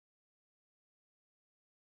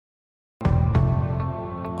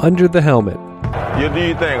Under the Helmet, You do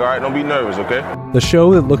your thing, all right? Don't be nervous, okay? the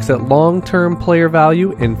show that looks at long-term player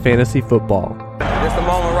value in fantasy football. It's the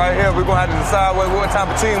moment right here. We're going to have to decide what type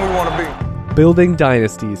of team we want to be. Building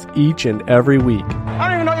dynasties each and every week. I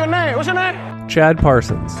don't even know your name. What's your name? Chad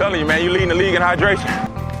Parsons, Telling you, man, you leading the league in hydration.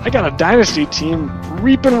 I got a dynasty team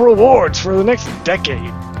reaping rewards for the next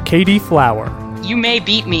decade. Katie Flower, You may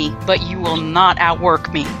beat me, but you will not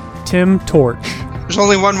outwork me. Tim Torch. There's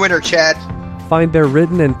only one winner, Chad. Find their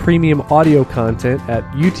written and premium audio content at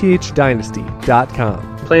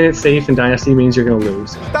uthdynasty.com. Playing it safe in Dynasty means you're going to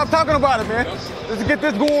lose. Stop talking about it, man. Let's get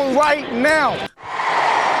this going right now.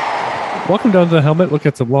 Welcome down to the Helmet. Look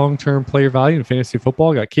at some long-term player value in fantasy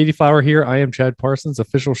football. Got Katie Flower here. I am Chad Parsons,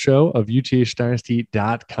 official show of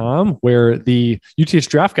uthdynasty.com, where the UTH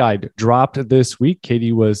draft guide dropped this week.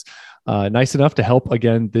 Katie was nice enough to help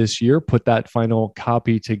again this year, put that final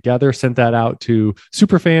copy together, sent that out to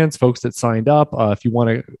super fans, folks that signed up. If you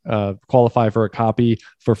want to qualify for a copy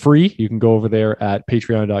for free, you can go over there at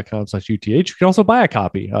patreon.com/UTH. You can also buy a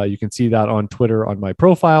copy. You can see that on Twitter on my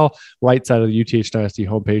profile, right side of the UTH Dynasty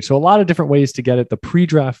homepage. So a lot of different ways to get it. The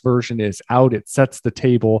pre-draft version is out. It sets the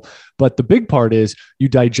table. But the big part is you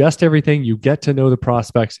digest everything. You get to know the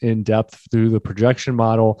prospects in depth through the projection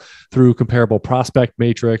model, through comparable prospect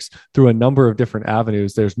matrix, through a number of different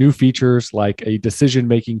avenues. There's new features like a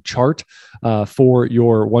decision-making chart for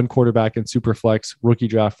your one quarterback and Superflex rookie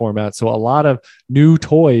draft format. So a lot of new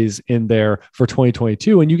toys in there for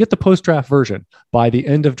 2022. And you get the post-draft version by the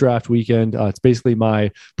end of draft weekend. It's basically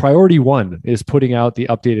my priority one is putting out the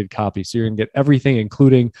updated copy. So you're going to get everything,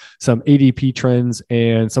 including some ADP trends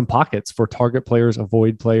and some pockets for target players,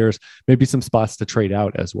 avoid players, maybe some spots to trade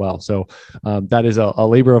out as well. So that is a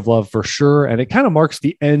labor of love for sure. And it kind of marks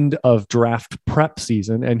the end of draft prep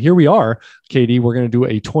season. And here we are, Katie, we're going to do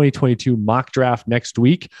a 2022 mock draft next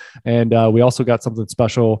week. And we also got something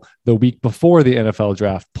special the week before the NFL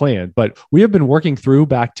draft planned. But we have been working through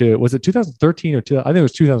back to, was it 2013 or I think it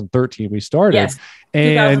was 2013 we started. Yes,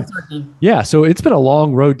 and 2013. Yeah, so it's been a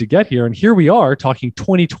long road to get here. And here we are talking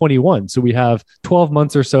 2021. So we have 12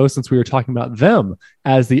 months or so since we were talking about them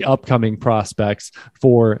as the upcoming prospects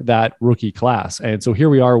for that rookie class. And so here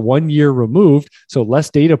we are 1 year removed. So less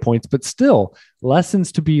data points, but still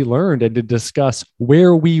lessons to be learned and to discuss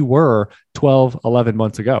where we were 12, 11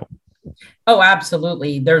 months ago. Oh,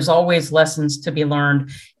 absolutely. There's always lessons to be learned.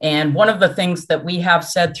 And one of the things that we have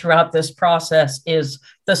said throughout this process is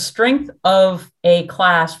the strength of a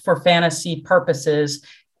class for fantasy purposes,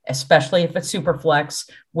 especially if it's super flex,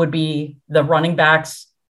 would be the running backs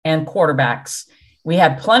and quarterbacks. We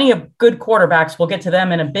had plenty of good quarterbacks. We'll get to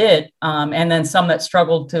them in a bit. And then some that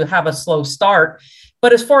struggled to have a slow start.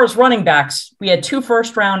 But as far as running backs, we had 2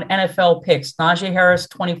 first-round NFL picks. Najee Harris,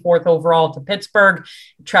 24th overall to Pittsburgh.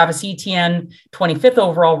 Travis Etienne, 25th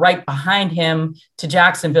overall, right behind him to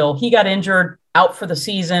Jacksonville. He got injured, out for the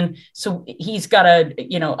season. So he's got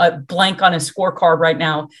a blank on his scorecard right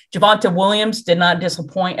now. Javonte Williams did not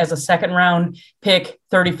disappoint as a second-round pick,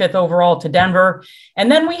 35th overall to Denver. And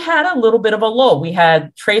then we had a little bit of a lull. We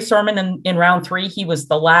had Trey Sermon in round 3. He was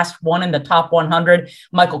the last one in the top 100.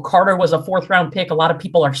 Michael Carter was a 4th-round pick. A lot of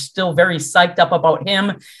people are still very psyched up about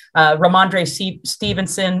him. Ramondre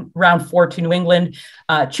Stevenson, round 4 to New England.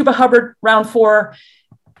 Chuba Hubbard, round 4.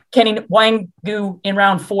 Kenny Wangu in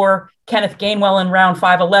round 4. Kenneth Gainwell in round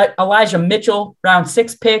 5. Elijah Mitchell, round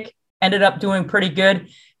 6 pick, ended up doing pretty good.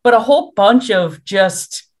 But a whole bunch of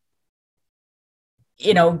just,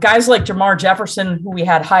 guys like Jamar Jefferson, who we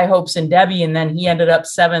had high hopes in Debbie, and then he ended up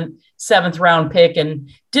seventh round pick and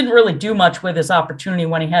didn't really do much with his opportunity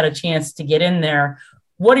when he had a chance to get in there.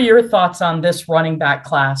 What are your thoughts on this running back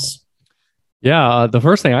class? Yeah, the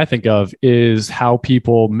first thing I think of is how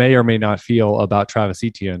people may or may not feel about Travis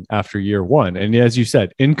Etienne after year 1. And as you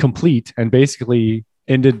said, incomplete and basically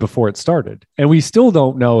ended before it started. And we still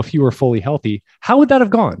don't know if he were fully healthy. How would that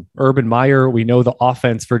have gone? Urban Meyer, we know the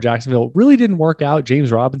offense for Jacksonville really didn't work out.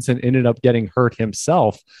 James Robinson ended up getting hurt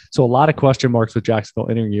himself. So a lot of question marks with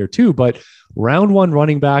Jacksonville entering year 2. But round 1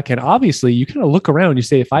 running back, and obviously you kind of look around, you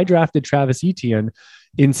say, if I drafted Travis Etienne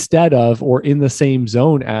instead of or in the same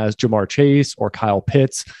zone as Jamar Chase or Kyle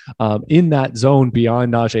Pitts, in that zone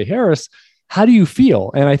beyond Najee Harris, how do you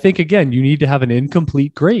feel? And I think, again, you need to have an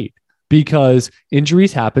incomplete grade because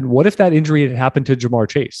injuries happen. What if that injury had happened to Jamar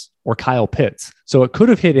Chase or Kyle Pitts? So it could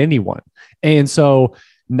have hit anyone. And so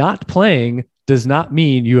not playing does not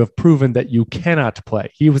mean you have proven that you cannot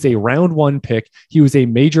play. He was a round 1 pick. He was a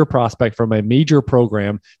major prospect from a major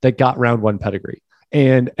program that got round 1 pedigree.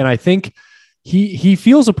 And I think he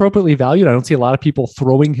feels appropriately valued. I don't see a lot of people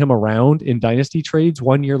throwing him around in dynasty trades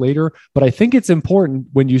 1 year later, but I think it's important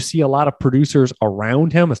when you see a lot of producers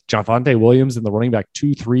around him, Javonte Williams in the running back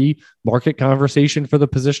 2-3 market conversation for the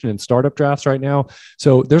position in startup drafts right now.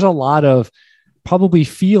 So there's a lot of probably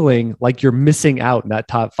feeling like you're missing out in that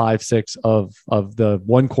top 5-6 of the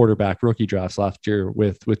one quarterback rookie drafts last year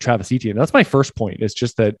with Travis Etienne. That's my first point. It's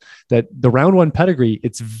just that the round one pedigree,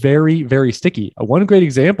 it's very, very sticky. One great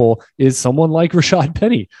example is someone like Rashad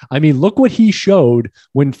Penny. I mean, look what he showed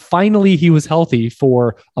when finally he was healthy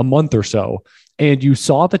for a month or so. And you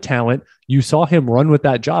saw the talent, you saw him run with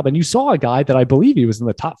that job, and you saw a guy that I believe he was in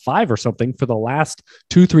the top 5 or something for the last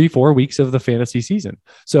 2, 3, 4 weeks of the fantasy season.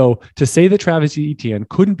 So to say that Travis Etienne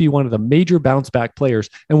couldn't be one of the major bounce back players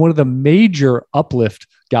and one of the major uplift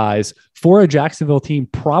guys for a Jacksonville team,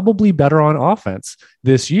 probably better on offense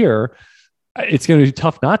this year, it's going to be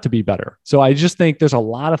tough not to be better. So I just think there's a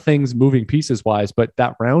lot of things moving pieces wise, but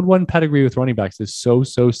that round one pedigree with running backs is so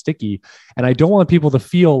sticky. And I don't want people to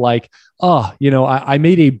feel like, I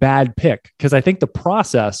made a bad pick, because I think the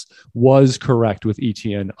process was correct with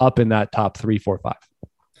Etienne up in that top 3, 4, 5.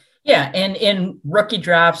 Yeah. And in rookie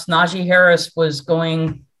drafts, Najee Harris was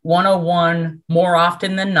going 101 more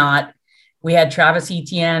often than not. We had Travis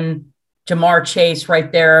Etienne, Jamar Chase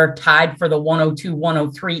right there, tied for the 102,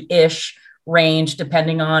 103-ish range,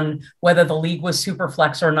 depending on whether the league was super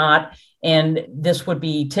flex or not. And this would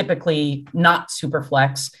be typically not super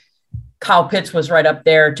flex. Kyle Pitts was right up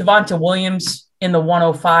there. Javonte Williams in the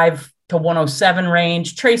 105 to 107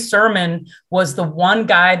 range. Trey Sermon was the one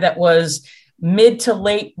guy that was mid to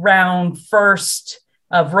late round first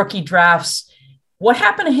of rookie drafts. What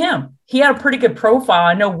happened to him? He had a pretty good profile.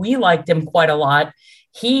 I know we liked him quite a lot.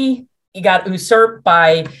 He got usurped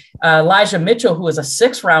by Elijah Mitchell, who was a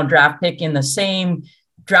 6th round draft pick in the same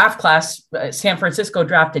draft class. San Francisco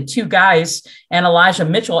drafted 2 guys, and Elijah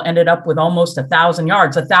Mitchell ended up with almost 1,000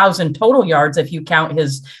 yards, 1,000 total yards if you count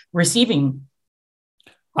his receiving.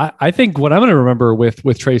 I think what I'm going to remember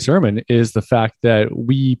with Trey Sermon is the fact that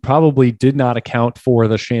we probably did not account for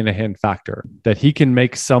the Shanahan factor, that he can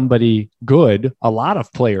make somebody good, a lot of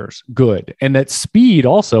players good. And that speed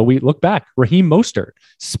also, we look back, Raheem Mostert,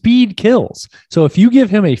 speed kills. So if you give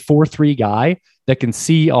him a 4-3 guy that can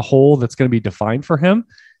see a hole that's going to be defined for him,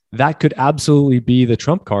 that could absolutely be the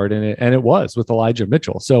trump card. And it was with Elijah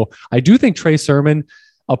Mitchell. So I do think Trey Sermon,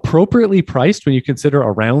 appropriately priced when you consider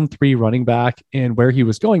a round 3 running back and where he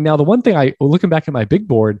was going. Now, the one thing looking back at my big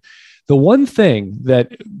board, the one thing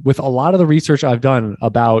that with a lot of the research I've done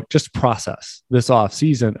about just process this off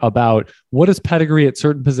season, about what is pedigree at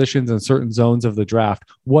certain positions and certain zones of the draft,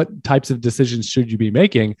 what types of decisions should you be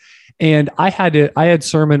making? And I had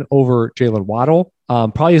Sermon over Jalen Waddle.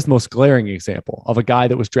 Probably his most glaring example of a guy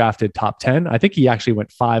that was drafted top 10. I think he actually went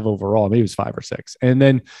 5 overall. Maybe it was 5 or 6.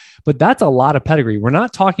 But that's a lot of pedigree. We're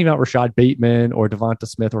not talking about Rashad Bateman or Devonta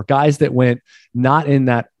Smith or guys that went not in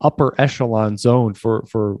that upper echelon zone for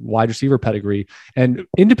wide receiver pedigree, and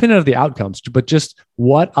independent of the outcomes, but just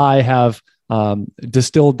what I have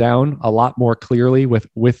distilled down a lot more clearly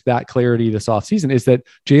with that clarity this offseason is that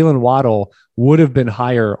Jalen Waddle would have been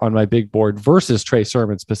higher on my big board versus Trey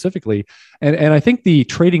Sermon specifically. And I think the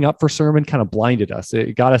trading up for Sermon kind of blinded us.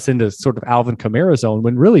 It got us into sort of Alvin Kamara zone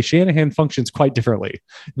when really Shanahan functions quite differently,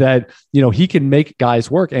 that, he can make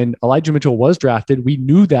guys work. And Elijah Mitchell was drafted. We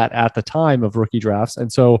knew that at the time of rookie drafts.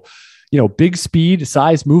 And so, big speed,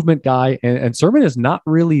 size, movement guy, and Sermon is not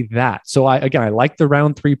really that. So I like the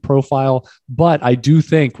round 3 profile, but I do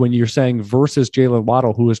think when you're saying versus Jalen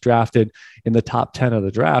Waddle, who was drafted in the top 10 of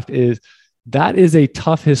the draft, that is a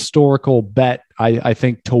tough historical bet, I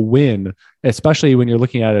think, to win, especially when you're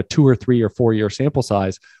looking at a 2 or 3 or 4 year sample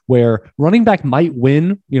size, where running back might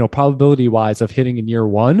win, probability wise of hitting in year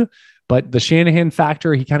 1. But the Shanahan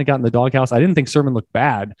factor, he kind of got in the doghouse. I didn't think Sermon looked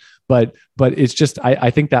bad, but it's just, I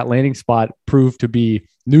think that landing spot proved to be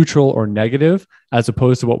neutral or negative, as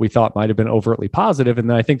opposed to what we thought might've been overtly positive. And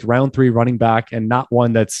then I think round 3 running back, and not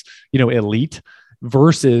one that's, elite,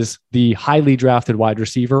 versus the highly drafted wide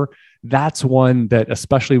receiver. That's one that,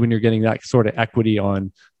 especially when you're getting that sort of equity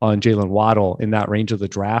on Jalen Waddle in that range of the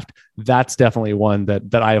draft, that's definitely one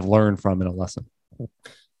that I have learned from in a lesson.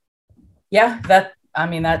 Yeah, that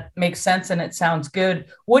makes sense, and it sounds good.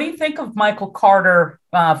 What do you think of Michael Carter,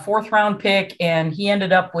 4th round pick, and he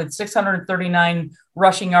ended up with 639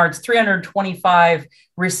 rushing yards, 325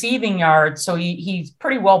 receiving yards. So he's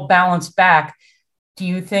pretty well balanced back. Do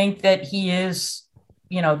you think that he is,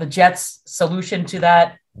 the Jets' solution to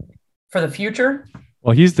that for the future?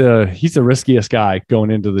 Well, he's the riskiest guy going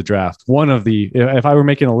into the draft. If I were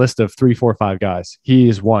making a list of 3, 4, 5 guys, he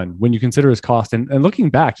is one when you consider his cost. And looking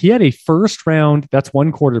back, he had a first round, that's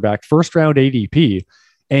one quarterback, first round ADP.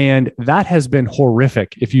 And that has been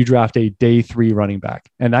horrific if you draft a day 3 running back.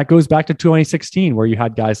 And that goes back to 2016, where you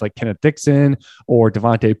had guys like Kenneth Dixon or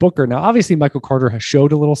Devontae Booker. Now, obviously, Michael Carter has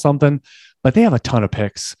showed a little something, but they have a ton of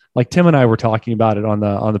picks. Like Tim and I were talking about it on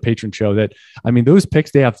the patron show that, I mean, those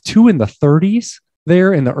picks, they have 2 in the 30s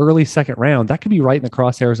there in the early second round. That could be right in the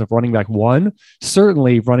crosshairs of running back 1,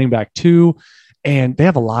 certainly running back 2. And they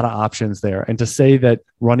have a lot of options there. And to say that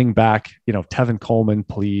running back, Tevin Coleman,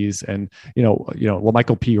 please, and,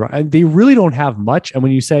 Michael P. And they really don't have much. And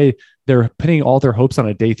when you say they're pinning all their hopes on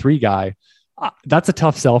a day 3 guy, that's a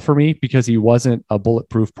tough sell for me because he wasn't a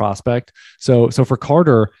bulletproof prospect. So for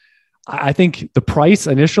Carter, I think the price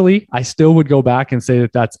initially, I still would go back and say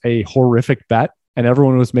that that's a horrific bet. And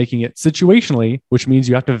everyone was making it situationally, which means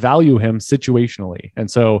you have to value him situationally. And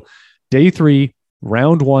so day 3,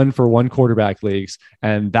 round 1 for 1 quarterback leagues.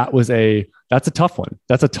 And that's a tough one.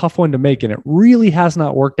 That's a tough one to make. And it really has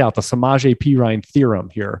not worked out. The Samaje Perine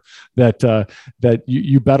theorem here that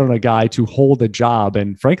you bet on a guy to hold a job.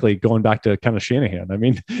 And frankly, going back to kind of Shanahan, I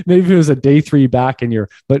mean, maybe if it was a day 3 back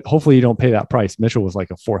but hopefully you don't pay that price. Mitchell was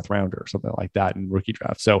like a 4th rounder or something like that in rookie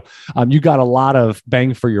draft. So you got a lot of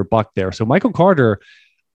bang for your buck there. So Michael Carter,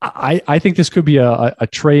 I think this could be a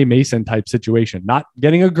Trey Mason type situation, not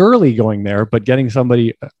getting a Gurley going there, but getting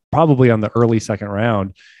somebody probably on the early second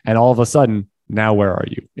round. And all of a sudden, now where are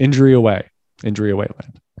you? Injury away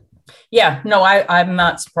land. Yeah, no, I'm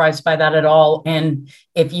not surprised by that at all. And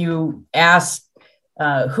if you ask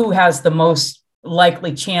who has the most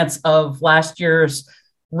likely chance of last year's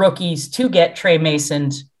rookies to get Trey Mason,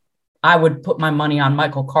 I would put my money on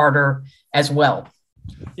Michael Carter as well.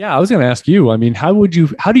 Yeah, I was going to ask you, I mean, how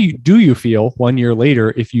do you feel 1 year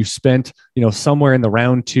later if you spent, somewhere in the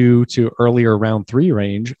round 2 to earlier round 3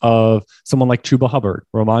 range of someone like Chuba Hubbard,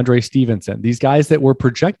 Ramondre Stevenson, these guys that were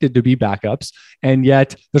projected to be backups. And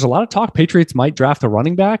yet there's a lot of talk Patriots might draft a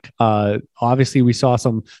running back. Obviously we saw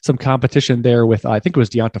some competition there with, I think it was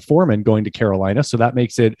Deonta Foreman going to Carolina. So that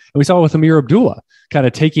makes it, and we saw it with Amir Abdullah kind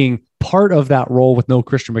of taking part of that role with no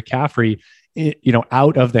Christian McCaffrey,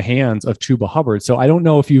 out of the hands of Chuba Hubbard. So I don't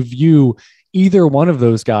know if you view either one of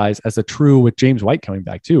those guys as a true, with James White coming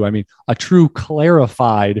back too. I mean, a true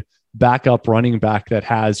clarified backup running back that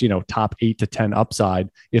has, top 8 to 10 upside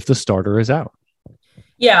if the starter is out.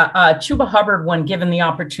 Yeah. Chuba Hubbard, when given the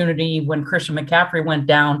opportunity, when Christian McCaffrey went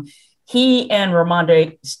down, he and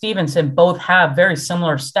Ramondre Stevenson both have very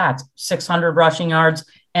similar stats, 600 rushing yards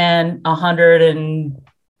and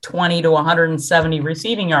 120 to 170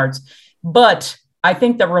 receiving yards. But I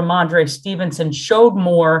think that Ramondre Stevenson showed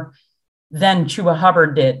more than Chuba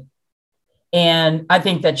Hubbard did. And I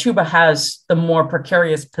think that Chuba has the more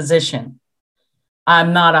precarious position.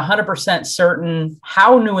 I'm not 100% certain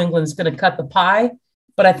how New England's going to cut the pie,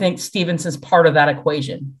 but I think Stevenson's part of that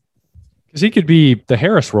equation. Because he could be the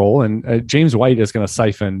Harris role, and James White is going to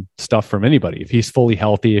siphon stuff from anybody if he's fully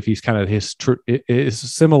healthy. If he's kind of his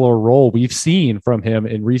similar role we've seen from him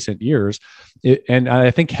in recent years, and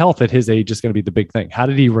I think health at his age is going to be the big thing. How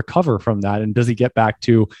did he recover from that, and does he get back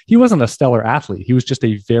to? He wasn't a stellar athlete; he was just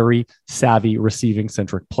a very savvy receiving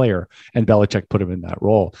centric player, and Belichick put him in that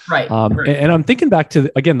role. Right. And I'm thinking back to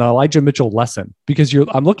again the Elijah Mitchell lesson, because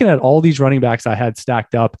I'm looking at all these running backs I had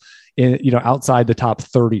stacked up in, outside the top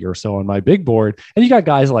 30 or so on my big board. And you got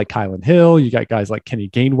guys like Kylan Hill, you got guys like Kenny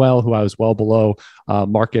Gainwell, who I was well below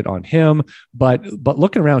market on him, but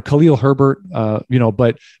looking around, Khalil Herbert,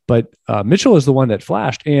 but Mitchell is the one that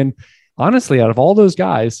flashed. And honestly, out of all those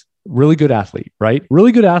guys, really good athlete, right?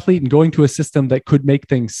 Really good athlete, and going to a system that could make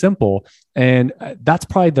things simple. And that's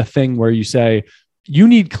probably the thing where you say, you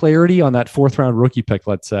need clarity on that 4th round rookie pick,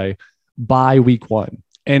 let's say, by week 1.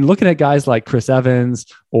 And looking at guys like Chris Evans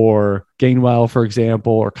or Gainwell, for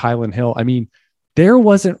example, or Kylan Hill, I mean, there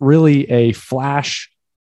wasn't really a flash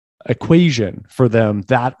equation for them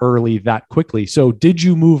that early, that quickly. So did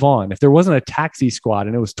you move on? If there wasn't a taxi squad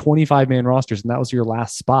and it was 25-man rosters and that was your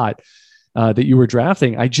last spot that you were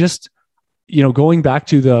drafting, I just, going back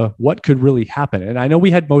to what could really happen. And I know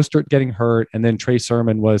we had Mostert getting hurt, and then Trey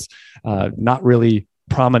Sermon was not really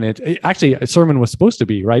prominent. Actually, Sermon was supposed to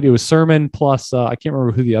be, right? It was Sermon plus I can't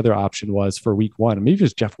remember who the other option was for week 1. Maybe it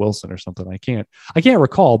was Jeff Wilson or something. I can't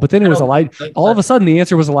recall. But then it was Elijah. All of a sudden, the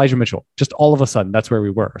answer was Elijah Mitchell. Just all of a sudden, that's where we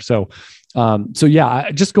were. So So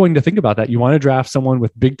yeah, just going to think about that. You want to draft someone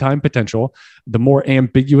with big time potential. The more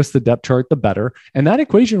ambiguous the depth chart, the better. And that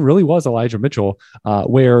equation really was Elijah Mitchell,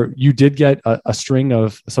 where you did get a string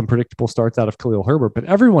of some predictable starts out of Khalil Herbert, but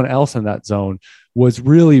everyone else in that zone was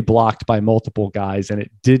really blocked by multiple guys. And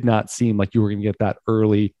it did not seem like you were going to get that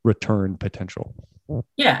early return potential.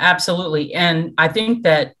 Yeah, absolutely. And I think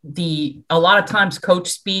that a lot of times coach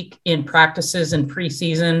speak in practices and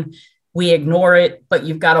preseason, we ignore it, but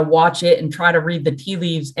you've got to watch it and try to read the tea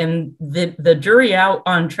leaves. And the jury out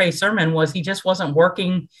on Trey Sermon was he just wasn't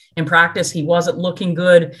working in practice. He wasn't looking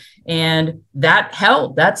good. And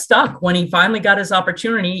that stuck. When he finally got his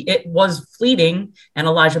opportunity, it was fleeting and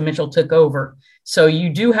Elijah Mitchell took over. So you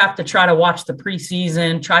do have to try to watch the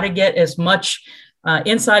preseason, try to get as much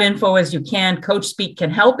inside info as you can. Coach speak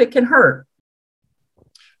can help, it can hurt.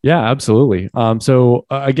 Yeah, absolutely. So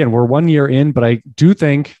again, we're 1 year in, but I do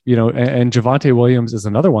think, and Javonte Williams is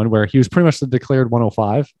another one where he was pretty much the declared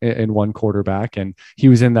 105 in one quarterback. And he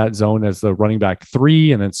was in that zone as the running back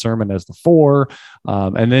 3 and then Sermon as the 4.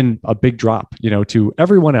 And then a big drop, to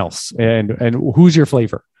everyone else. And who's your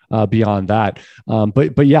flavor beyond that?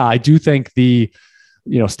 But yeah, I do think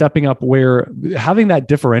stepping up where having that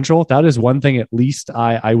differential, that is one thing, at least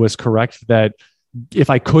I was correct that if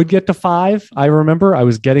I could get to 5, I remember I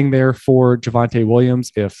was getting there for Javonte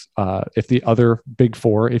Williams if the other big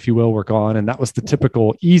 4, if you will, were gone. And that was the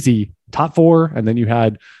typical easy top 4. And then you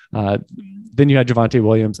had Javonte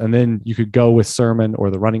Williams, and then you could go with Sermon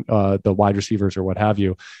or the wide receivers or what have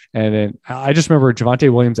you. And then I just remember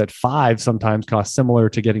Javonte Williams at 5 sometimes cost similar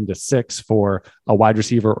to getting to 6 for a wide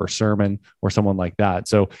receiver or Sermon or someone like that.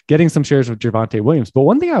 So getting some shares with Javonte Williams. But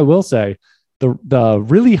one thing I will say, the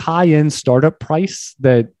really high end startup price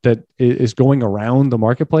that is going around the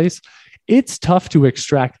marketplace, it's tough to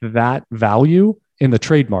extract that value in the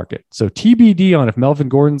trade market. So TBD on if Melvin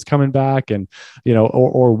Gordon's coming back and,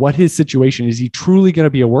 or what his situation is. He truly going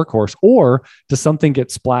to be a workhorse, or does something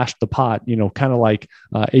get splashed the pot? Kind of like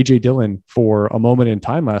AJ Dillon for a moment in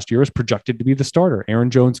time last year is projected to be the starter.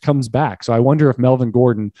 Aaron Jones comes back. So I wonder if Melvin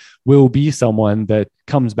Gordon will be someone that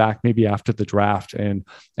comes back maybe after the draft and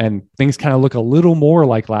things kind of look a little more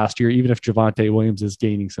like last year, even if Javonte Williams is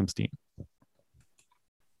gaining some steam.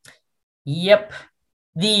 Yep.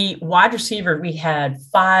 The wide receiver, we had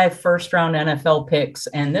 5 first-round NFL picks,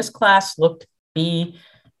 and this class looked to be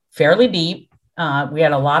fairly deep. We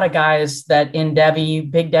had a lot of guys that in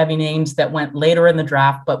big Devy names that went later in the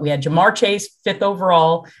draft, but we had Jamar Chase, 5th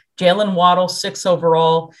overall, Jalen Waddle, 6th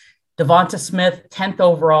overall, Devonta Smith, 10th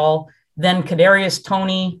overall, then Kadarius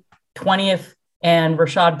Toney, 20th, and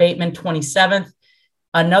Rashad Bateman, 27th.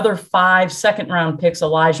 Another 5 second-round picks,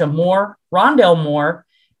 Elijah Moore, Rondale Moore,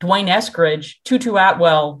 Dwayne Eskridge, Tutu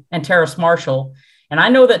Atwell, and Terrace Marshall. And I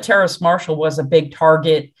know that Terrace Marshall was a big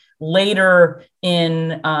target later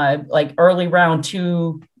in early round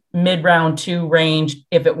 2, mid round 2 range,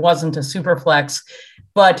 if it wasn't a super flex.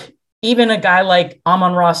 But even a guy like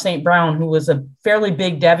Amon-Ra St. Brown, who was a fairly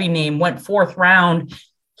big Devy name, went 4th round.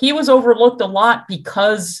 He was overlooked a lot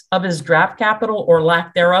because of his draft capital or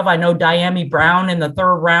lack thereof. I know Diami Brown in the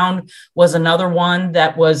 3rd round was another one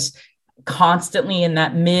that was constantly in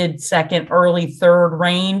that mid-second, early 3rd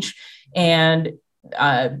range. And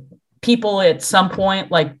people at some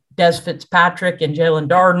point like Des Fitzpatrick and Jalen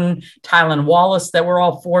Darden, Tylan Wallace, that were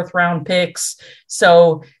all 4th round picks.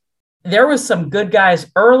 So there was some good guys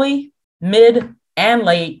early, mid, and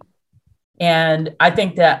late. And I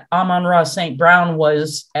think that Amon-Ra St. Brown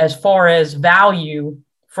was, as far as value,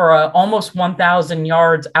 for almost 1,000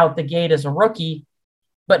 yards out the gate as a rookie.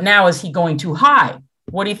 But now is he going too high?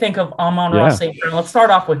 What do you think of Amon-Ra St. Brown? Let's start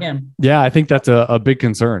off with him. Yeah, I think that's a big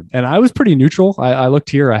concern. And I was pretty neutral. I looked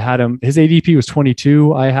here. I had him. His ADP was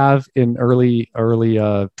 22. I have in early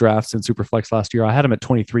drafts in Superflex last year. I had him at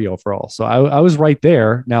 23 overall. So I was right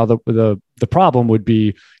there. Now the problem would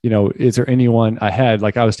be, is there anyone ahead?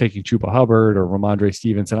 Like I was taking Chuba Hubbard or Ramondre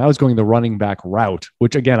Stevenson. I was going the running back route,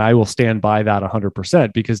 which again, I will stand by that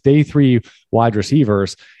 100% because day 3 wide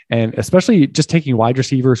receivers, and especially just taking wide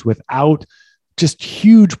receivers without just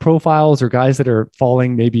huge profiles or guys that are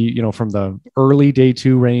falling maybe, from the early day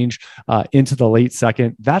 2 range into the late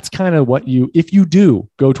second. That's kind of what if you do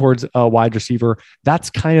go towards a wide receiver, that's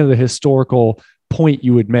kind of the historical point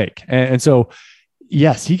you would make. And so,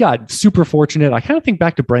 yes, he got super fortunate. I kind of think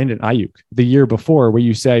back to Brandon Ayuk the year before, where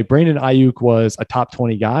you say Brandon Ayuk was a top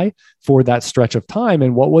 20 guy for that stretch of time.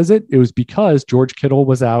 And what was it? It was because George Kittle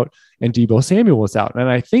was out and Deebo Samuel was out. And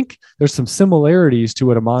I think there's some similarities to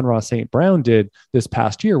what Amon-Ra St. Brown did this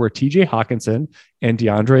past year, where TJ Hawkinson and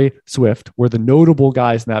DeAndre Swift were the notable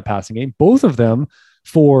guys in that passing game. Both of them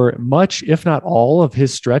for much, if not all of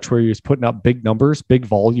his stretch where he was putting up big numbers, big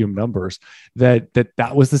volume numbers, that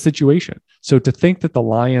was the situation. So to think that the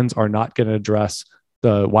Lions are not going to address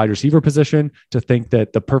the wide receiver position, to think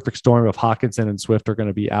that the perfect storm of Hockenson and Swift are going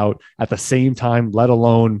to be out at the same time, let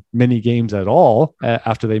alone many games at all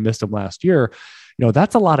after they missed them last year,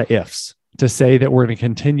 that's a lot of ifs to say that we're going to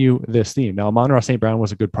continue this theme. Now, Amon-Ra St. Brown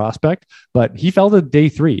was a good prospect, but he fell to day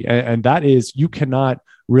 3. And that is, you cannot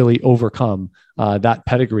really overcome that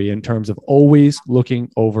pedigree in terms of always looking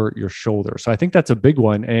over your shoulder. So I think that's a big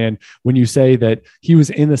one. And when you say that he was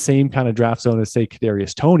in the same kind of draft zone as, say,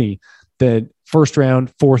 Kadarius Toney, that first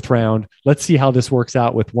round, fourth round, let's see how this works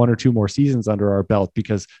out with 1 or 2 more seasons under our belt,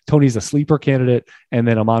 because Toney's a sleeper candidate. And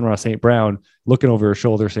then Amon-Ra St. Brown looking over his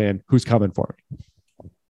shoulder saying, who's coming for me?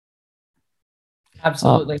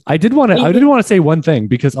 Absolutely. I did want to say one thing,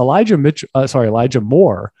 because Elijah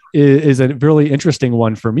Moore is a really interesting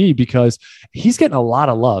one for me, because he's getting a lot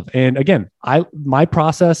of love. And again, my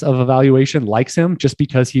process of evaluation likes him just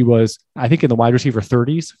because he was, I think, in the wide receiver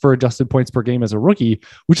 30s for adjusted points per game as a rookie,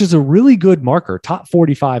 which is a really good marker. Top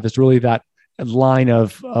 45 is really that line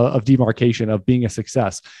of demarcation of being a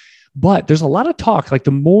success. But there's a lot of talk, like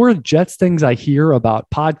the more Jets things I hear about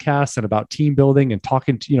podcasts and about team building and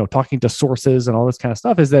talking to sources and all this kind of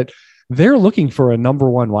stuff, is that they're looking for a number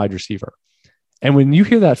 1 wide receiver. And when you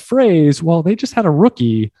hear that phrase, well, they just had a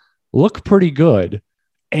rookie look pretty good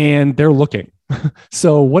and they're looking.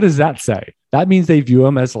 So what does that say? That means they view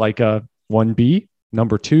him as like a 1B,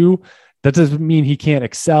 number 2. That doesn't mean he can't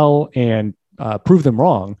excel and prove them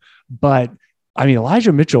wrong. But I mean,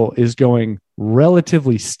 Elijah Mitchell is going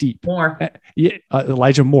relatively steep.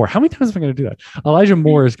 Elijah Moore. How many times am I going to do that? Elijah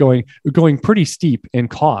Moore is going pretty steep in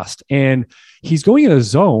cost. And he's going in a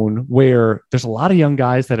zone where there's a lot of young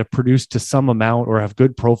guys that have produced to some amount or have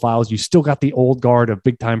good profiles. You still got the old guard of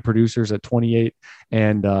big time producers at 28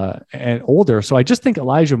 and older. So I just think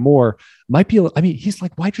Elijah Moore might be, he's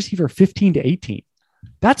like wide receiver 15 to 18.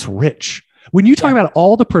 That's rich. When you talk about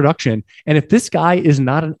all the production, and if this guy is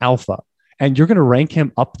not an alpha and you're going to rank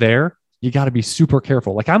him up there, you got to be super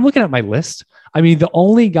careful. Like, I'm looking at my list. I mean, the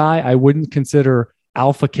only guy I wouldn't consider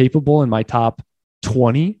alpha capable in my top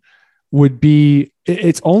 20 would be,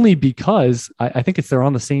 it's only because I think they're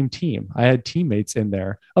on the same team. I had teammates in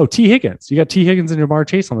there. Oh, T. Higgins. You got T. Higgins and Jamar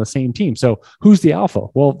Chase on the same team. So who's the alpha?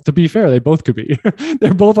 Well, to be fair, they both could be.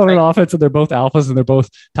 They're both on an offense, and they're both alphas, and they're both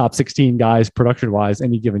top 16 guys production wise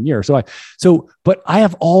any given year. But I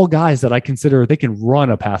have all guys that I consider they can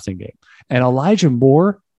run a passing game. And Elijah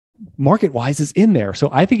Moore, market wise, is in there. So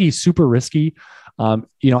I think he's super risky. I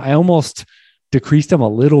almost decreased him a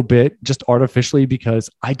little bit just artificially, because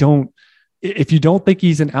if you don't think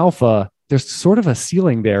he's an alpha, there's sort of a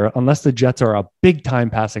ceiling there unless the Jets are a big time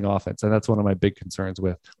passing offense. And that's one of my big concerns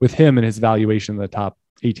with him and his valuation in the top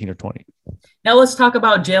 18 or 20. Now let's talk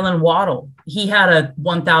about Jalen Waddle. He had a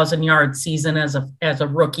 1,000-yard season as a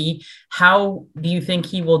rookie. How do you think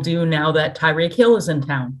he will do now that Tyreek Hill is in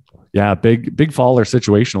town? Yeah, big faller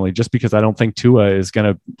situationally, just because I don't think Tua is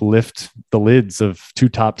going to lift the lids of 2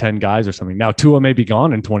 top 10 guys or something. Now, Tua may be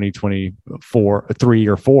gone in 2024, 3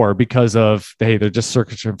 or 4 because of, hey, they're just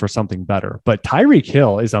searching for something better. But Tyreek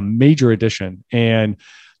Hill is a major addition. And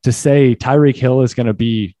to say Tyreek Hill is going to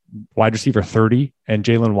be wide receiver 30 and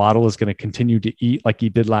Jalen Waddle is going to continue to eat like he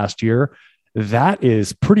did last year, that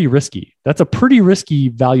is pretty risky. That's a pretty risky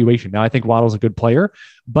valuation. Now, I think Waddle's a good player,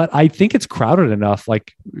 but I think it's crowded enough,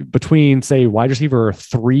 like between, say, wide receiver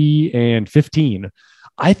 3 and 15.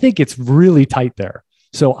 I think it's really tight there.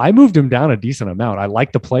 So I moved him down a decent amount. I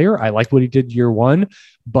like the player. I like what he did year 1,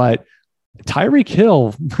 but Tyreek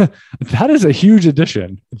Hill, that is a huge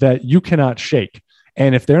addition that you cannot shake.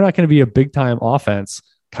 And if they're not going to be a big time offense,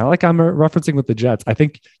 kind of like I'm referencing with the Jets, I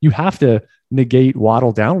think you have to negate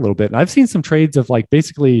Waddle down a little bit. And I've seen some trades of like,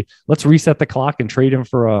 basically, let's reset the clock and trade him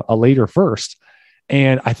for a later first.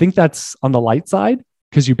 And I think that's on the light side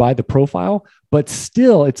because you buy the profile, but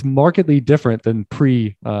still it's markedly different than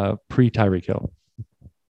pre Tyreek Hill.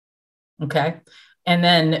 Okay. And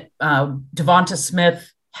then Devonta Smith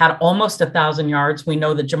had almost 1,000 yards. We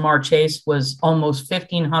know that Jamar Chase was almost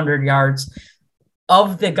 1,500 yards.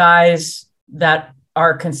 Of the guys that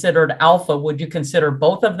are considered alpha, would you consider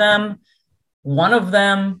both of them? One of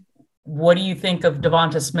them? What do you think of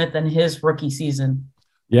Devonta Smith and his rookie season?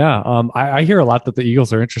 Yeah, I hear a lot that the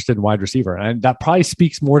Eagles are interested in wide receiver, and that probably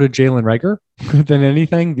speaks more to Jalen Reagor than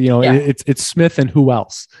anything. Yeah. It's Smith and who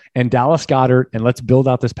else? And Dallas Goedert, and let's build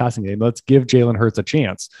out this passing game. Let's give Jalen Hurts a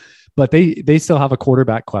chance. But they still have a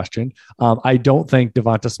quarterback question. I don't think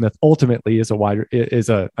Devonta Smith ultimately is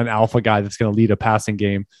an alpha guy that's going to lead a passing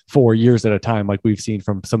game for years at a time, like we've seen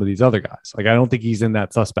from some of these other guys. Like I don't think he's in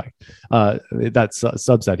that subset.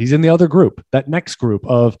 He's in the other group, that next group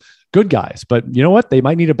of good guys. But you know what? They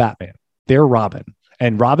might need a Batman. They're Robin.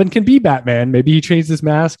 And Robin can be Batman. Maybe he changes his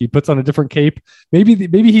mask. He puts on a different cape.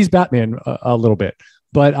 Maybe he's Batman a little bit.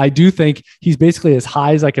 But I do think he's basically as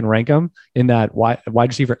high as I can rank him in that wide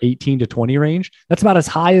receiver 18 to 20 range. That's about as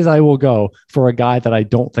high as I will go for a guy that I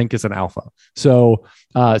don't think is an alpha. So,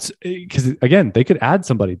 because again, they could add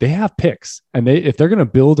somebody. They have picks, and if they're going to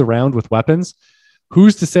build around with weapons,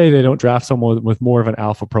 who's to say they don't draft someone with more of an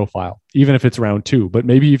alpha profile, even if it's round 2, but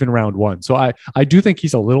maybe even round 1. So I do think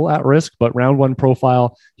he's a little at risk, but round 1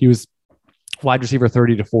 profile, he was wide receiver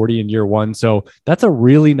 30 to 40 in year 1. So that's a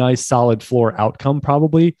really nice solid floor outcome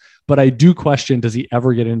probably. But I do question, does he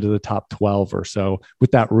ever get into the top 12 or so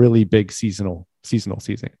with that really big seasonal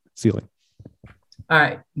ceiling? All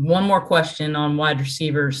right. One more question on wide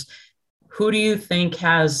receivers. Who do you think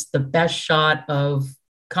has the best shot of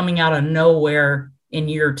coming out of nowhere in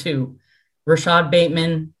year 2? Rashad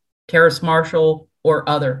Bateman, Terrace Marshall, or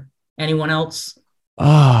other? Anyone else?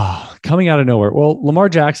 Coming out of nowhere. Well, Lamar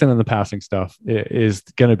Jackson and the passing stuff is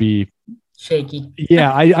going to be shaky.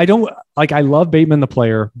 Yeah. I don't like, I love Bateman, the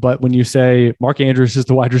player, but when you say Mark Andrews is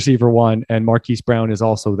the wide receiver 1 and Marquise Brown is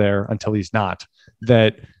also there until he's not,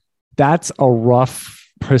 that's a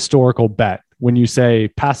rough historical bet. When you say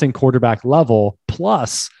passing quarterback level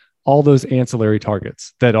plus all those ancillary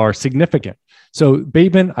targets that are significant. So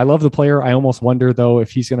Bateman, I love the player. I almost wonder though, if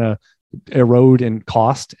he's going to erode in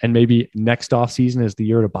cost and maybe next off season is the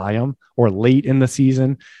year to buy him or late in the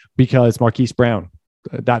season, because Marquise Brown,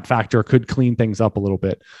 that factor could clean things up a little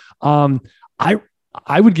bit.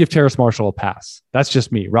 I would give Terrace Marshall a pass. That's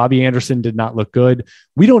just me. Robbie Anderson did not look good.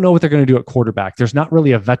 We don't know what they're going to do at quarterback. There's not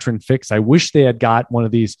really a veteran fix. I wish they had got one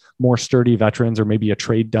of these more sturdy veterans or maybe a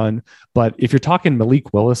trade done. But if you're talking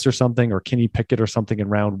Malik Willis or something, or Kenny Pickett or something in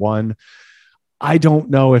round 1, I don't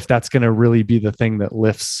know if that's going to really be the thing that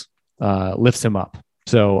lifts him up.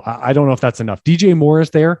 So I don't know if that's enough. DJ Moore is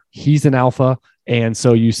there. He's an alpha. And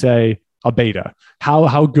so you say a beta.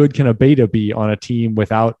 How good can a beta be on a team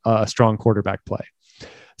without a strong quarterback play?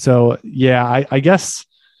 So yeah, I guess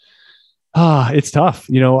it's tough.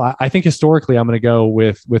 I think historically I'm going to go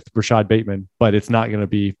with Rashad Bateman, but it's not going to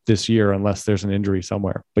be this year unless there's an injury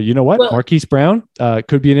somewhere. But you know what? Well, Marquise Brown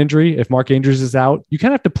could be an injury. If Mark Andrews is out, you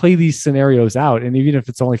kind of have to play these scenarios out. And even if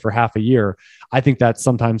it's only for half a year, I think that's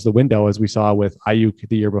sometimes the window, as we saw with Ayuk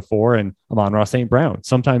the year before and Amon-Ra St. Brown.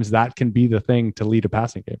 Sometimes that can be the thing to lead a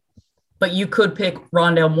passing game. But you could pick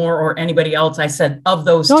Rondale Moore or anybody else. I said of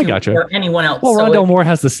those two or anyone else. Well, Rondale Moore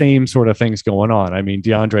has the same sort of things going on. I mean,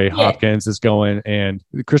 DeAndre Hopkins is going and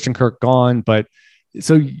Christian Kirk gone. But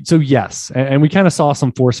so yes. And we kind of saw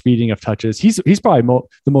some force feeding of touches. He's probably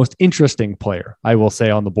the most interesting player, I will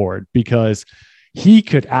say, on the board, because he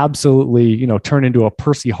could absolutely, turn into a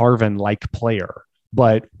Percy Harvin-like player.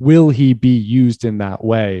 But will he be used in that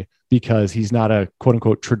way? Because he's not a quote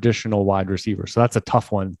unquote traditional wide receiver. So that's a tough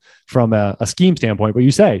one from a scheme standpoint. But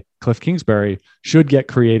you say Cliff Kingsbury should get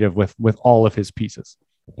creative with all of his pieces.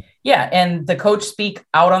 Yeah. And the coach speak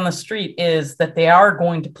out on the street is that they are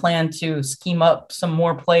going to plan to scheme up some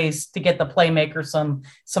more plays to get the playmaker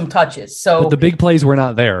some touches. So but the big plays were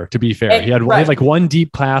not there, to be fair. He had like one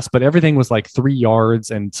deep pass, but everything was like 3 yards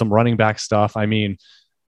and some running back stuff. I mean,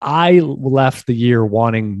 I left the year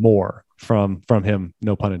wanting more from him,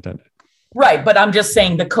 no pun intended. Right. But I'm just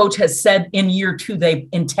saying the coach has said in year 2, they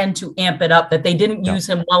intend to amp it up, that they didn't use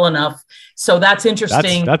him well enough. So that's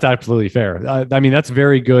interesting. That's absolutely fair. I mean, that's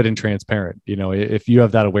very good and transparent. If you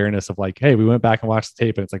have that awareness of like, hey, we went back and watched the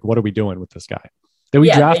tape and it's like, what are we doing with this guy that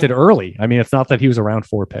we drafted early? I mean, it's not that he was a round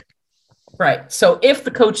 4 pick. Right. So if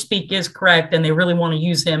the coach speak is correct and they really want to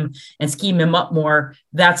use him and scheme him up more,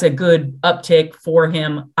 that's a good uptick for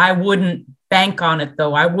him. I wouldn't bank on it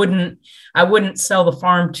though. I wouldn't sell the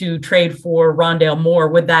farm to trade for Rondale Moore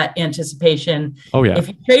with that anticipation. Oh yeah. If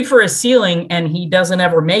you trade for a ceiling and he doesn't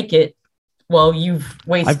ever make it, well, you've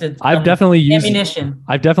wasted I've definitely used ammunition.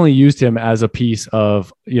 I've definitely used him as a piece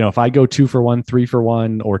of, if I go 2 for 1, 3 for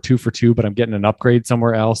 1, or 2 for 2, but I'm getting an upgrade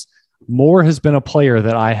somewhere else. Moore has been a player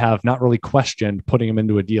that I have not really questioned putting him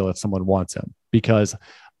into a deal if someone wants him, because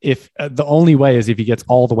if the only way is if he gets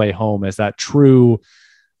all the way home as that true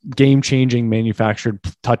game-changing manufactured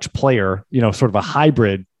touch player, sort of a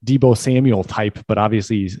hybrid Deebo Samuel type, but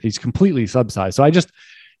obviously he's completely subsized. So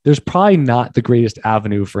there's probably not the greatest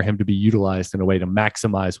avenue for him to be utilized in a way to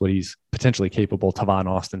maximize what he's potentially capable, Tavon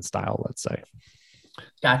Austin style, let's say.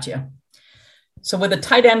 Gotcha. So with a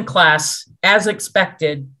tight end class, as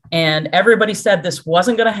expected, and everybody said this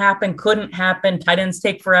wasn't going to happen, couldn't happen. Tight ends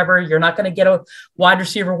take forever. You're not going to get a wide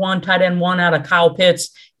receiver 1, tight end 1 out of Kyle Pitts.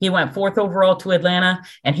 He went 4th overall to Atlanta,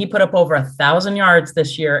 and he put up over 1,000 yards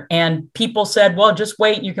this year. And people said, well, just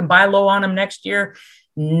wait. You can buy low on him next year.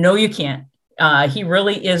 No, you can't. He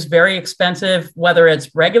really is very expensive, whether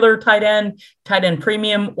it's regular tight end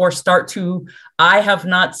premium, or start to. I have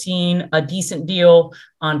not seen a decent deal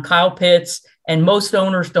on Kyle Pitts, and most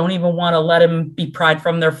owners don't even want to let him be pried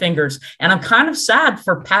from their fingers. And I'm kind of sad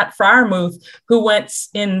for Pat Freiermuth, who went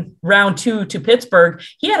in round 2 to Pittsburgh.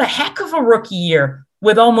 He had a heck of a rookie year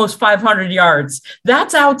with almost 500 yards.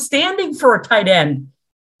 That's outstanding for a tight end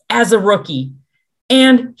as a rookie.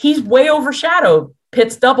 And he's way overshadowed.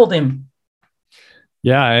 Pitts doubled him.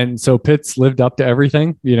 Yeah. And so Pitts lived up to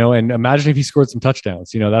everything, and imagine if he scored some touchdowns,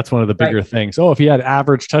 that's one of the bigger things. Oh, if he had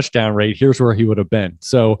average touchdown rate, here's where he would have been.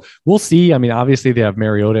 So we'll see. I mean, obviously they have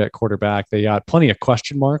Mariota at quarterback. They got plenty of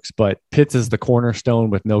question marks, but Pitts is the cornerstone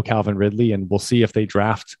with no Calvin Ridley. And we'll see if they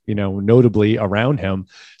draft, notably around him.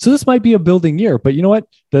 So this might be a building year, but you know what?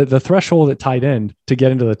 The threshold at tight end to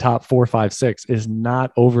get into the top 4, 5, 6 is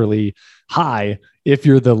not overly high if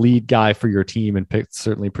you're the lead guy for your team, and Pitts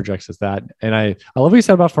certainly projects as that. And I love what you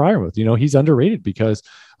said about Freiermuth. He's underrated because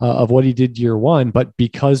of what he did year 1, but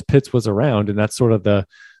because Pitts was around, and that's sort of the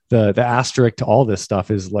asterisk to all this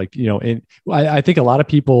stuff is like, I think a lot of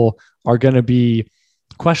people are going to be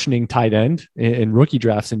questioning tight end in rookie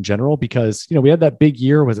drafts in general, because, we had that big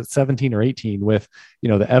year, was it 17 or 18 with,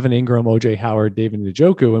 the Evan Ingram, OJ Howard, David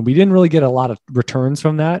Njoku, and we didn't really get a lot of returns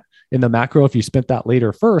from that in the macro if you spent that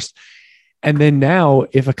later first. And then now,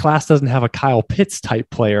 if a class doesn't have a Kyle Pitts type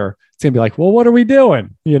player, it's going to be like, well, what are we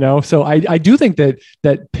doing? So I do think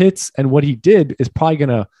that Pitts and what he did is probably going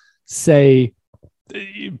to say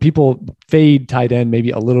people fade tight end maybe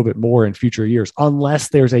a little bit more in future years, unless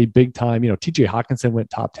there's a big time, TJ Hawkinson went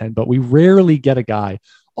top 10, but we rarely get a guy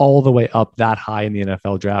all the way up that high in the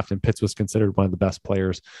NFL draft. And Pitts was considered one of the best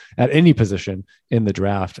players at any position in the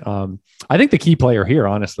draft. I think the key player here,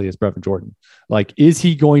 honestly, is Brevin Jordan. Like, is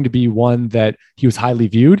he going to be one that he was highly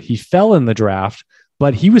viewed? He fell in the draft,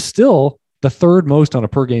 but he was still the 3rd most on a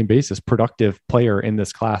per game basis productive player in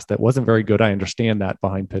this class. That wasn't very good. I understand that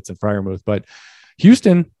behind Pitts and Freiermuth, but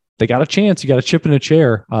Houston, they got a chance. You got a chip in a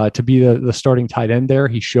chair to be the starting tight end there.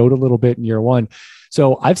 He showed a little bit in year 1.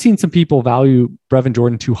 So I've seen some people value Brevin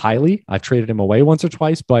Jordan too highly. I've traded him away once or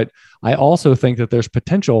twice, but I also think that there's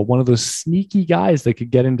potential, one of those sneaky guys that could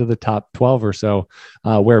get into the top 12 or so,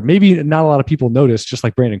 where maybe not a lot of people notice, just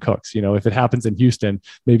like Brandon Cooks. If it happens in Houston,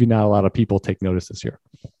 maybe not a lot of people take notice this year.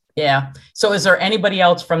 Yeah. So is there anybody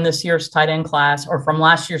else from this year's tight end class or from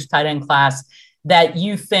last year's tight end class that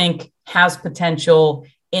you think has potential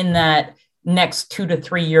in that next 2 to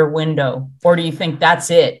 3 year window? Or do you think that's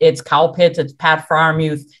it? It's Kyle Pitts, it's Pat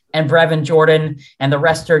Freiermuth, and Brevin Jordan, and the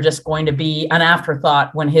rest are just going to be an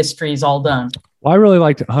afterthought when history's all done? Well, I really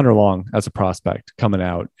liked Hunter Long as a prospect coming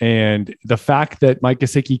out. And the fact that Mike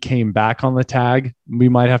Gesicki came back on the tag, we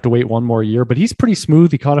might have to wait 1 more year, but he's pretty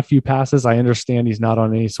smooth. He caught a few passes. I understand he's not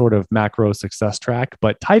on any sort of macro success track,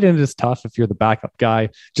 but tight end is tough if you're the backup guy.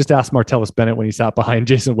 Just ask Martellus Bennett when he sat behind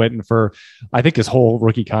Jason Witten for, I think, his whole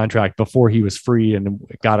rookie contract before he was free and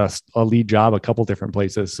got a lead job a couple different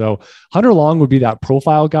places. So Hunter Long would be that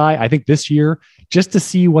profile guy. I think this year, just to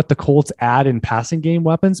see what the Colts add in passing game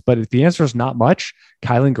weapons. But if the answer is not much,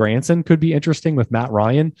 Kylen Granson could be interesting with Matt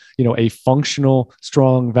Ryan, a functional,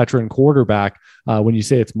 strong veteran quarterback. When you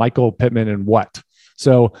say it's Michael Pittman and what.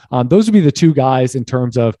 So those would be the 2 guys in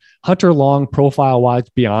terms of Hunter Long profile wise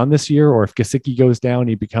beyond this year, or if Gesicki goes down,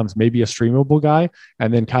 he becomes maybe a streamable guy.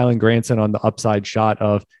 And then Kylen Granson on the upside shot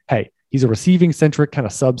of, hey, he's a receiving centric kind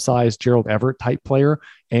of sub-sized Gerald Everett type player.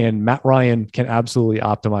 And Matt Ryan can absolutely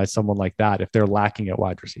optimize someone like that if they're lacking at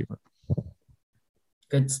wide receiver.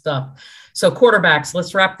 Good stuff. So quarterbacks,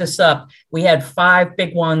 let's wrap this up. We had 5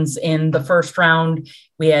 big ones in the first round.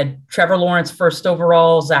 We had Trevor Lawrence 1st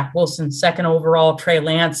overall, Zach Wilson 2nd overall, Trey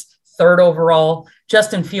Lance 3rd overall.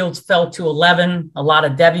 Justin Fields fell to 11. A lot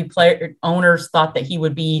of Devy player owners thought that he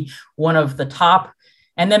would be one of the top.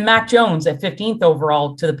 And then Mac Jones at 15th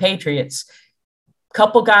overall to the Patriots.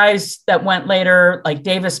 Couple guys that went later, like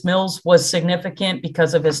Davis Mills, was significant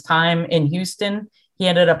because of his time in Houston. He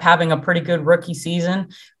ended up having a pretty good rookie season,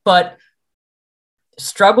 but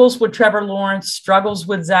struggles with Trevor Lawrence, struggles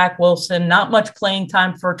with Zach Wilson, not much playing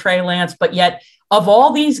time for Trey Lance. But yet, of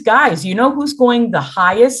all these guys, who's going the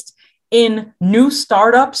highest in new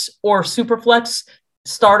startups or superflex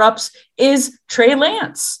startups is Trey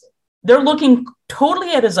Lance. They're looking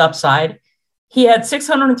totally at his upside. He had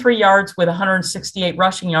 603 yards with 168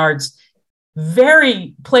 rushing yards.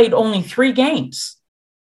 Played only 3 games.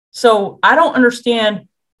 So I don't understand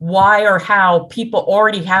why or how people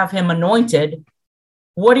already have him anointed.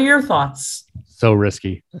 What are your thoughts? So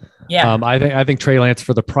risky. Yeah. I think Trey Lance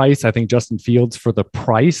for the price. I think Justin Fields for the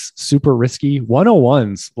price. Super risky.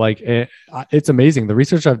 101s. Like it's amazing. The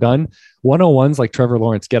research I've done, 101s like Trevor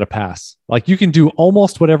Lawrence get a pass. Like you can do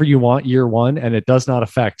almost whatever you want year 1, and it does not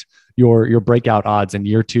affect your breakout odds in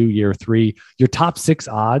year 2, year 3. Your top 6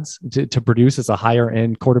 odds to produce as a higher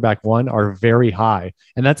end quarterback 1 are very high.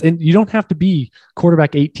 And you don't have to be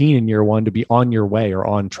quarterback 18 in year 1 to be on your way or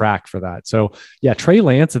on track for that. So yeah, Trey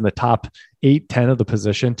Lance in the top 8, 10 of the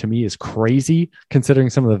position to me is crazy considering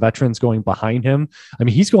some of the veterans going behind him. I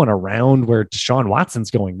mean, he's going around where Deshaun Watson's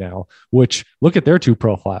going now, which look at their 2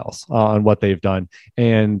 profiles on what they've done.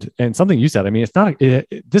 And something you said, I mean,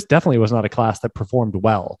 this definitely was not a class that performed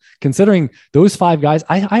well considering those 5 guys.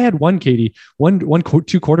 I had one, Katie,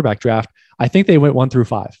 2 quarterback draft. I think they went 1 through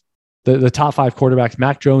 5. The top 5 quarterbacks.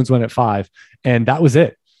 Mac Jones went at 5, and that was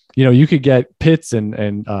it. You know, you could get Pitts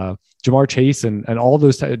and Jamar Chase and all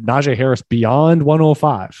those, Najee Harris beyond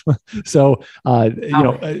 105. So,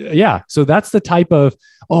 yeah. So that's the type of,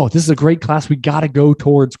 this is a great class. We got to go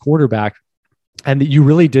towards quarterback. And you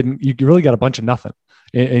really got a bunch of nothing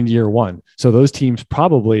in year 1. So those teams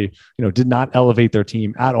probably, did not elevate their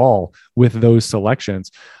team at all with those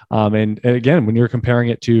selections. And again, when you're comparing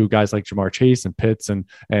it to guys like Jamar Chase and Pitts and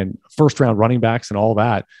first round running backs and all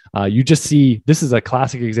that, you just see this is a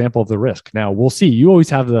classic example of the risk. Now we'll see. You always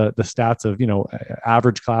have the stats of,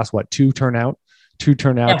 average class, 2 turnout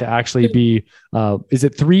to actually be, is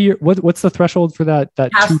it 3? What's the threshold for that?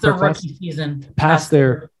 Past their rookie season. Past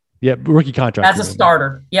their rookie contract. As a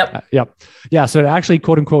starter. Yep. Yeah. So to actually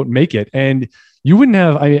quote unquote make it. And you wouldn't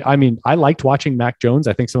have, I mean, I liked watching Mac Jones.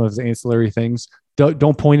 I think some of his ancillary things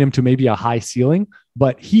don't point him to maybe a high ceiling,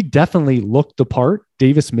 but he definitely looked the part.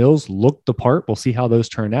 Davis Mills looked the part. We'll see how those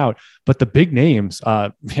turn out. But the big names,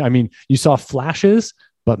 I mean, you saw flashes,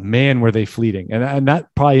 but man, were they fleeting. And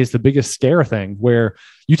that probably is the biggest scare thing, where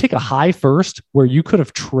you take a high first where you could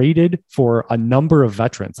have traded for a number of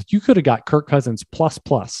veterans. Like you could have got Kirk Cousins plus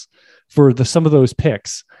for some of those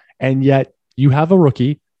picks. And yet you have a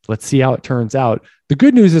rookie. Let's see how it turns out. The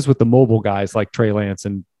good news is with the mobile guys like Trey Lance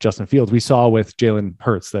and Justin Fields, we saw with Jalen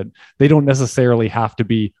Hurts that they don't necessarily have to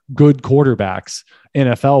be good quarterbacks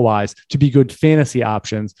NFL wise to be good fantasy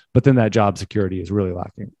options, but then that job security is really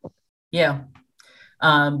lacking. Yeah.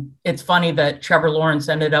 It's funny that Trevor Lawrence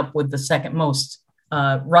ended up with the second most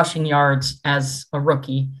rushing yards as a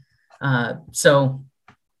rookie. So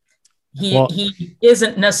he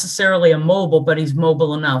isn't necessarily a mobile, but he's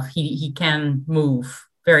mobile enough. He can move.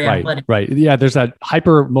 Very athletic. Right. Yeah. There's that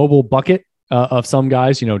hyper mobile bucket of some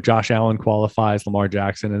guys, Josh Allen qualifies, Lamar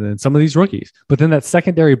Jackson, and then some of these rookies. But then that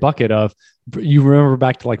secondary bucket of, you remember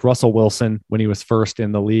back to like Russell Wilson when he was first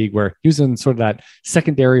in the league, where he was in sort of that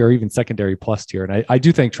secondary or even secondary plus tier. And I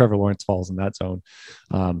do think Trevor Lawrence falls in that zone.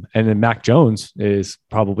 And then Mac Jones is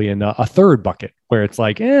probably in a third bucket where it's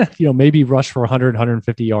like, maybe rush for 100,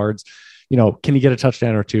 150 yards. Can he get a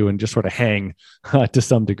touchdown or 2 and just sort of hang to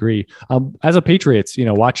some degree? As a Patriots,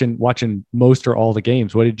 watching most or all the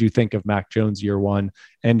games, what did you think of Mac Jones year 1?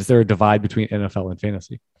 And is there a divide between NFL and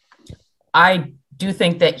fantasy? I do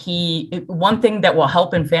think that one thing that will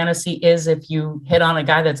help in fantasy is if you hit on a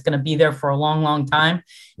guy that's going to be there for a long, long time.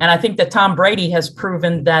 And I think that Tom Brady has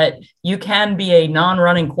proven that you can be a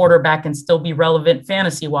non-running quarterback and still be relevant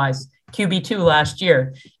fantasy-wise. QB2 last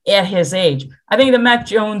year at his age. I think that Mac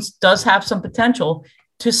Jones does have some potential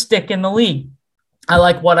to stick in the league. I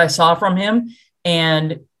like what I saw from him,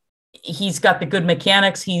 and he's got the good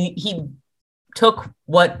mechanics. He took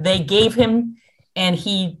what they gave him and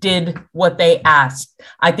he did what they asked.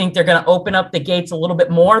 I think they're going to open up the gates a little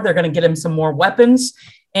bit more. They're going to get him some more weapons,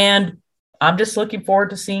 and I'm just looking forward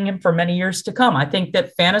to seeing him for many years to come. I think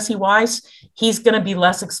that fantasy wise, he's going to be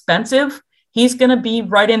less expensive. He's going to be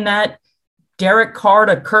right in that Derek Carr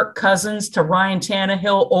to Kirk Cousins to Ryan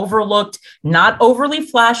Tannehill, overlooked, not overly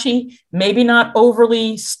flashy, maybe not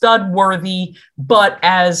overly stud worthy, but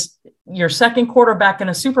as your second quarterback in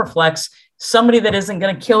a super flex, somebody that isn't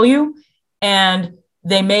going to kill you. And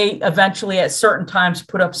they may eventually at certain times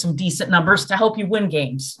put up some decent numbers to help you win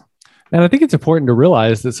games. And I think it's important to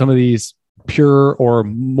realize that some of these pure or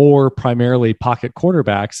more primarily pocket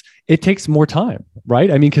quarterbacks, it takes more time,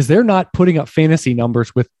 right? I mean, because they're not putting up fantasy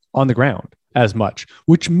numbers on the ground. as much,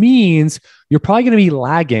 which means you're probably going to be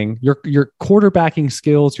lagging. Your quarterbacking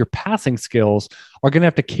skills, your passing skills are going to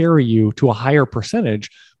have to carry you to a higher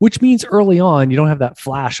percentage, which means early on, you don't have that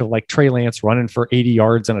flash of like Trey Lance running for 80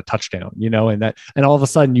 yards and a touchdown, and all of a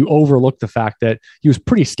sudden you overlook the fact that he was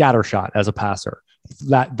pretty scattershot as a passer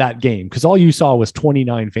that game, because all you saw was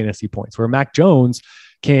 29 fantasy points, where Mac Jones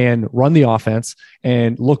can run the offense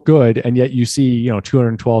and look good. And yet you see,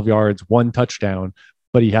 212 yards, 1 touchdown,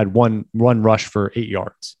 but he had one rush for 8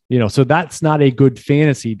 yards, so that's not a good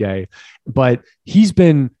fantasy day, but he's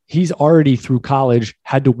already through college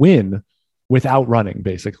had to win without running,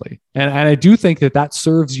 basically. And I do think that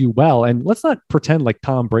serves you well. And let's not pretend like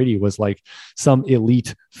Tom Brady was like some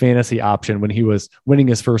elite fantasy option when he was winning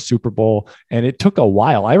his first Super Bowl. And it took a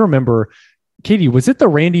while. I remember, Katie, was it the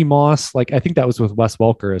Randy Moss? Like, I think that was with Wes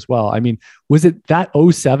Welker as well. I mean, was it that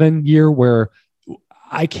 2007 year where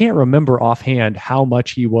I can't remember offhand how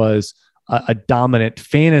much he was a dominant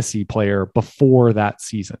fantasy player before that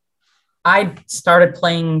season? I started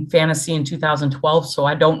playing fantasy in 2012, so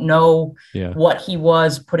I don't know what he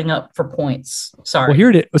was putting up for points. Sorry. Well,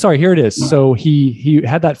 here it is. So he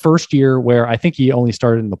had that first year where I think he only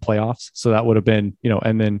started in the playoffs. So that would have been,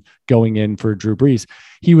 and then going in for Drew Brees.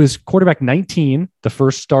 He was quarterback 19, the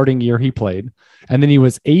first starting year he played. And then he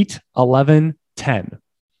was 8, 11, 10.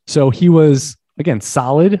 So he was, again,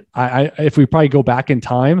 solid. If we probably go back in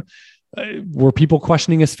time, were people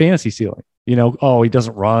questioning his fantasy ceiling? He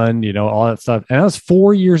doesn't run, all that stuff. And that was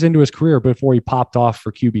 4 years into his career before he popped off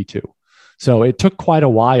for QB2. So it took quite a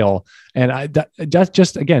while. And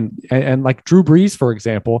just again, and like Drew Brees, for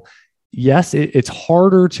example, yes, it's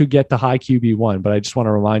harder to get to high QB1, but I just want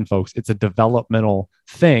to remind folks, it's a developmental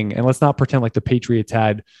thing. And let's not pretend like the Patriots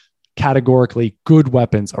had categorically good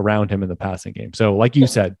weapons around him in the passing game. So like you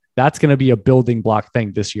said, that's going to be a building block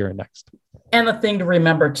thing this year and next. And the thing to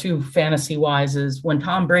remember too, fantasy wise, is when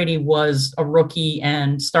Tom Brady was a rookie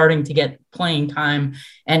and starting to get playing time,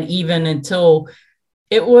 and even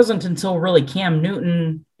it wasn't until really Cam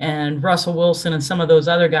Newton and Russell Wilson and some of those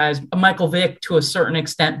other guys, Michael Vick to a certain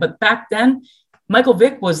extent, but back then Michael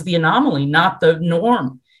Vick was the anomaly, not the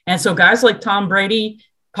norm. And so guys like Tom Brady,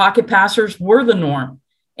 pocket passers, were the norm.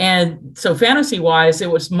 And so fantasy wise, it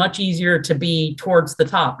was much easier to be towards the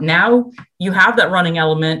top. Now you have that running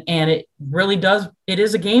element, and it really it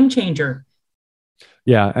is a game changer.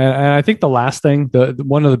 Yeah. And I think the last thing,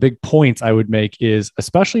 one of the big points I would make is,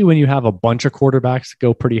 especially when you have a bunch of quarterbacks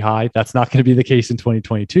go pretty high, that's not going to be the case in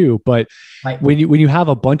 2022. But right. when you have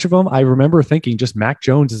a bunch of them, I remember thinking just Mac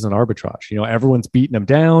Jones is an arbitrage. Everyone's beating him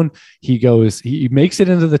down. He makes it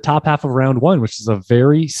into the top half of round 1, which is a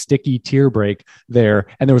very sticky tier break there.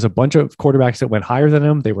 And there was a bunch of quarterbacks that went higher than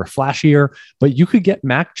him. They were flashier, but you could get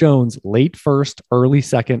Mac Jones late first, early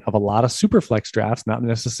second of a lot of super flex drafts, not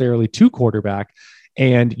necessarily 2 quarterback.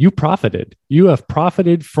 And you profited. You have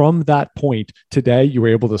profited from that point today. You were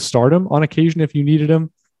able to start him on occasion if you needed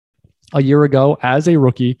him a year ago as a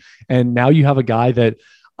rookie. And now you have a guy that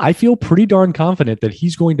I feel pretty darn confident that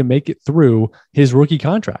he's going to make it through his rookie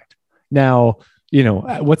contract. Now,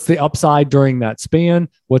 what's the upside during that span?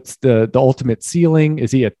 What's the ultimate ceiling?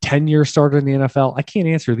 Is he a 10-year starter in the NFL? I can't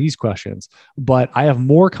answer these questions, but I have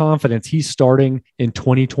more confidence he's starting in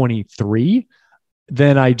 2023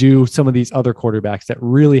 than I do some of these other quarterbacks that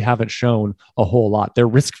really haven't shown a whole lot. Their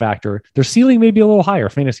risk factor, their ceiling may be a little higher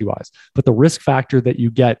fantasy wise, but the risk factor that you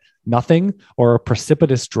get nothing or a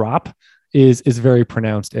precipitous drop is very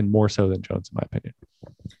pronounced, and more so than Jones, in my opinion.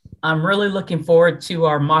 I'm really looking forward to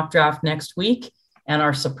our mock draft next week and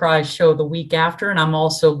our surprise show the week after. And I'm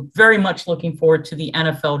also very much looking forward to the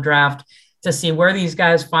NFL draft to see where these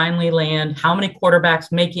guys finally land, how many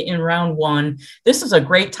quarterbacks make it in round 1. This is a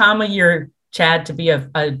great time of year, Chad, to be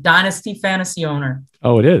a dynasty fantasy owner.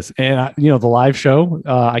 Oh, it is. And, the live show,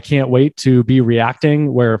 I can't wait to be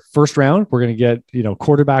reacting where first round, we're going to get,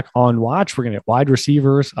 quarterback on watch. We're going to get wide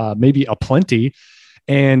receivers, maybe a plenty.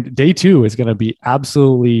 And day 2 is going to be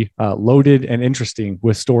absolutely loaded and interesting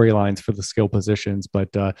with storylines for the skill positions. But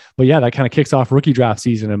yeah, that kind of kicks off rookie draft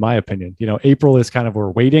season, in my opinion. April is kind of,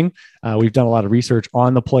 we're waiting. We've done a lot of research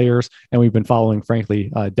on the players, and we've been following,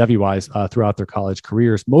 frankly, Devy-wise throughout their college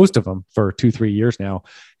careers, most of them for 2-3 years now.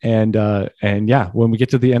 And yeah, when we get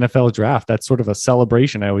to the NFL draft, that's sort of a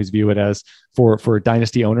celebration. I always view it as for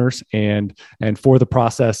dynasty owners and for the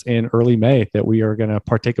process in early May that we are going to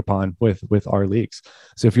partake upon with our leagues.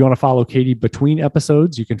 So if you want to follow Katie between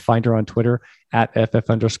episodes, you can find her on Twitter at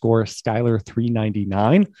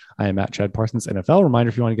FF_Skyler399. I am at Chad Parsons NFL. Reminder,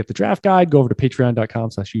 if you want to get the draft guide, go over to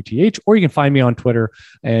patreon.com/UTH, or you can find me on Twitter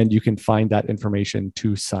and you can find that information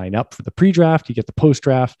to sign up for the pre-draft. You get the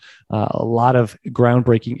post-draft, a lot of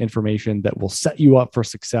groundbreaking information that will set you up for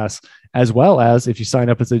success, as well as if you sign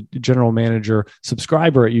up as a general manager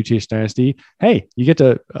subscriber at UTH Dynasty, hey, you get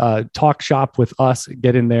to talk shop with us,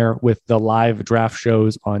 get in there with the live draft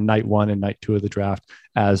shows on night 1 and night 2 of the draft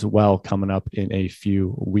as well, coming up in a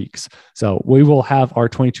few weeks. So we will have our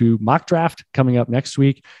 22 mock draft coming up next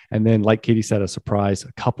week. And then, like Katie said, a surprise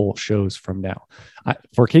a couple shows from now.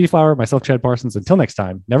 For Katie Flower, myself, Chad Parsons, until next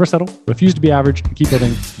time, never settle, refuse to be average, and keep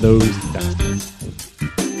building those dynasties.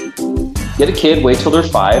 Get a kid, wait till they're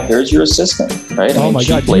 5. There's your assistant, right? Oh my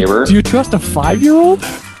God. Do you trust a 5-year-old?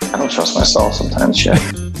 I don't trust myself sometimes,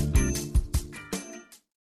 Chad.